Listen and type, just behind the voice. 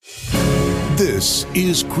This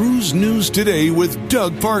is Cruise News Today with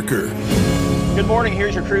Doug Parker. Good morning.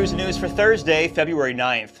 Here's your cruise news for Thursday, February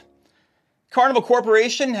 9th. Carnival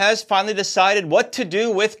Corporation has finally decided what to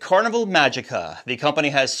do with Carnival Magica. The company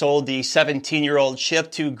has sold the 17-year-old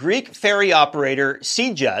ship to Greek ferry operator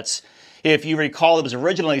SeaJets. If you recall, it was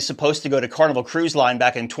originally supposed to go to Carnival Cruise Line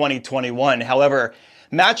back in 2021. However,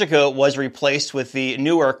 Magica was replaced with the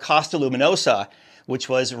newer Costa Luminosa, which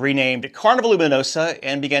was renamed Carnival Luminosa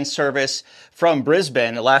and began service from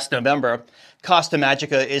Brisbane last November. Costa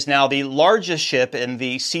Magica is now the largest ship in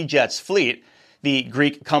the SeaJets fleet. The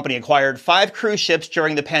Greek company acquired 5 cruise ships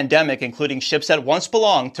during the pandemic, including ships that once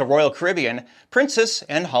belonged to Royal Caribbean, Princess,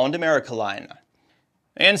 and Holland America Line.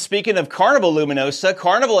 And speaking of Carnival Luminosa,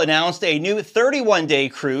 Carnival announced a new 31-day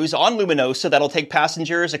cruise on Luminosa that'll take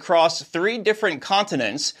passengers across 3 different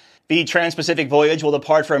continents. The Trans-Pacific voyage will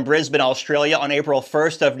depart from Brisbane, Australia on April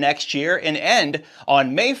 1st of next year and end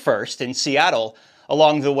on May 1st in Seattle.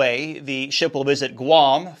 Along the way, the ship will visit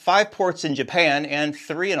Guam, 5 ports in Japan, and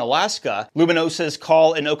 3 in Alaska. Luminosa's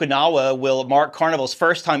call in Okinawa will mark Carnival's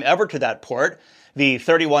first time ever to that port. The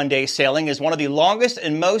 31-day sailing is one of the longest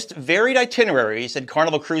and most varied itineraries in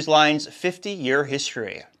Carnival Cruise Line's 50-year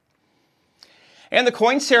history. And the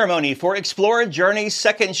coin ceremony for Explora Journey's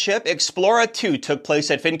second ship, Explora 2, took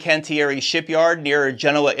place at Fincantieri Shipyard near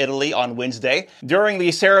Genoa, Italy on Wednesday. During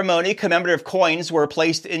the ceremony, commemorative coins were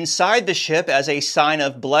placed inside the ship as a sign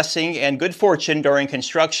of blessing and good fortune during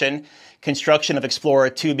construction. Construction of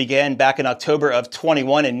Explora 2 began back in October of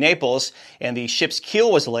 21 in Naples, and the ship's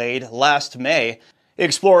keel was laid last May.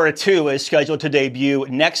 Explora 2 is scheduled to debut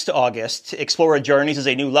next August. Explora Journeys is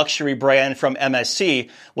a new luxury brand from MSC,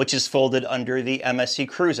 which is folded under the MSC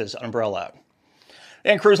Cruises umbrella.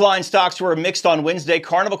 And cruise line stocks were mixed on Wednesday.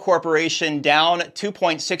 Carnival Corporation down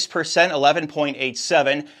 2.6%,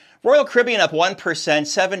 11.87. Royal Caribbean up 1%,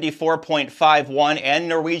 74.51, and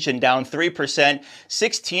Norwegian down 3%,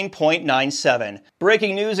 16.97.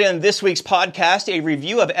 Breaking news in this week's podcast, a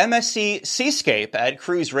review of MSC Seascape at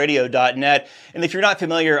cruiseradio.net. And if you're not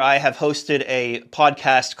familiar, I have hosted a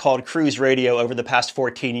podcast called Cruise Radio over the past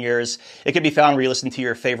 14 years. It can be found where you listen to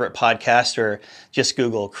your favorite podcast, or just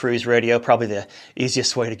Google Cruise Radio, probably the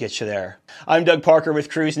easiest way to get you there. I'm Doug Parker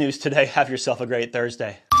with Cruise News Today. Have yourself a great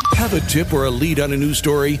Thursday. Have a tip or a lead on a news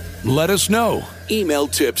story? Let us know. Email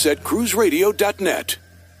tips@cruiseradio.net.